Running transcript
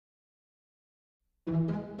There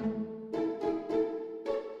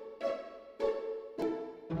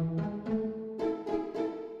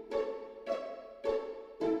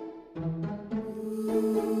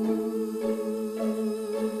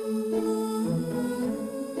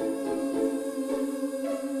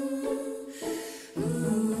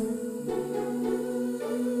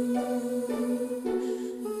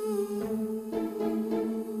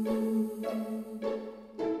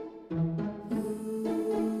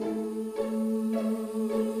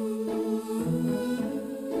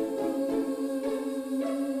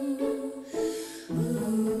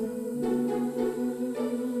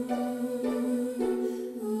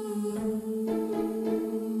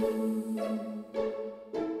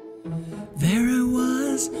I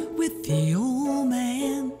was with the old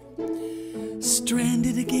man,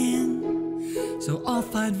 stranded again, so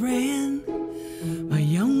off I'd ran, my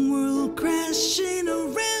young world crashing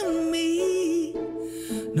around me.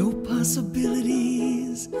 No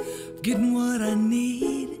possibilities of getting what I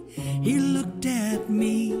need. He looked at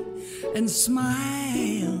me and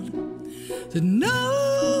smiled, said, "No,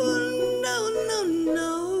 no, no,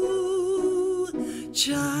 no,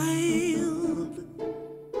 child.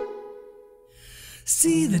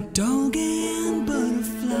 See the dog and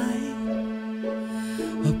butterfly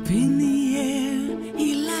up in the air,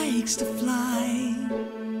 he likes to fly.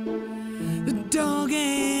 The dog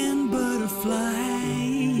and butterfly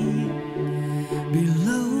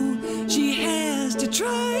below, she has to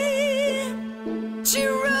try. She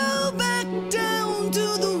rolled back down to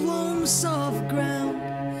the warm, soft ground,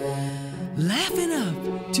 laughing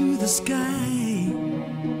up to the sky.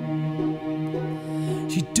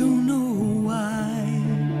 She don't know why.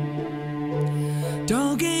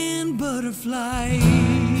 Dog and butterfly.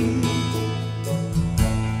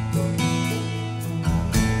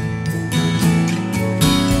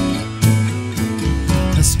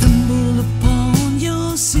 I stumbled upon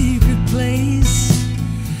your secret place,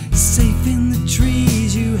 safe in the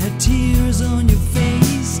trees. You had tears on your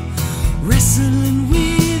face, wrestling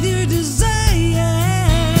with your desires.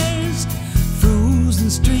 Frozen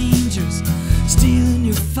strangers stealing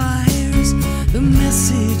your fires. The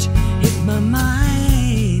message hit my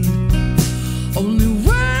mind, only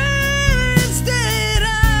words that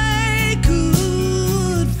I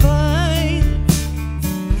could find.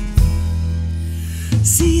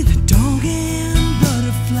 See the dog and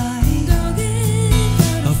butterfly,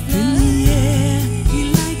 up in the air, he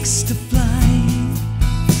likes to fly.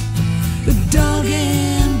 The dog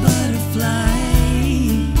and butterfly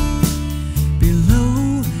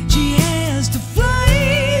below, she has to fly.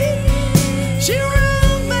 She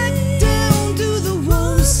rolled back down to the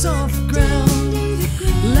warm, soft ground,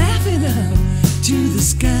 laughing up to the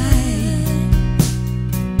sky,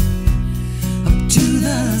 up to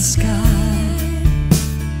the sky.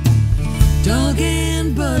 Dog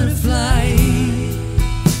and butterfly.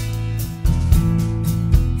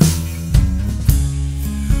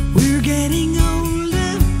 We're getting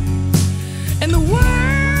older, and the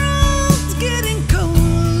world's getting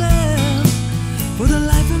colder. For the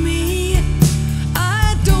life of me,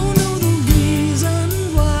 I don't know the reason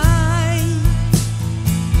why.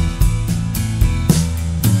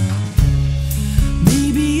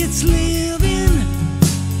 Maybe it's living,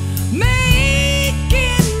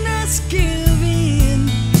 making us give in.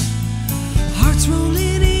 Hearts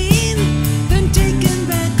rolling in, then taken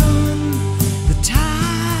back on the tide.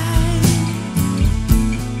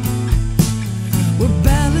 We're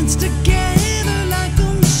balanced together like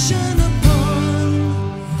ocean upon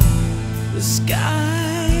the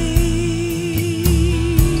sky.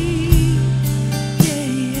 Yeah,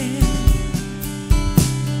 yeah.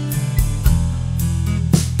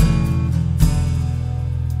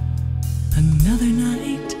 Another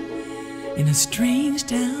night in a strange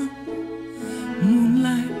town,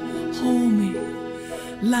 moonlight, hold me,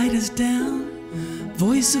 light us down.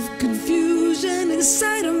 Voice of confusion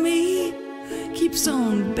inside of me keeps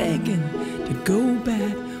on begging to go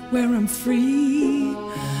back where I'm free.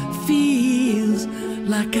 Feels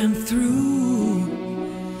like I'm through.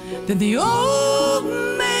 Then the old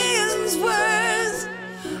man's words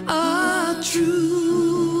are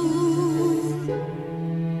true.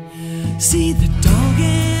 See the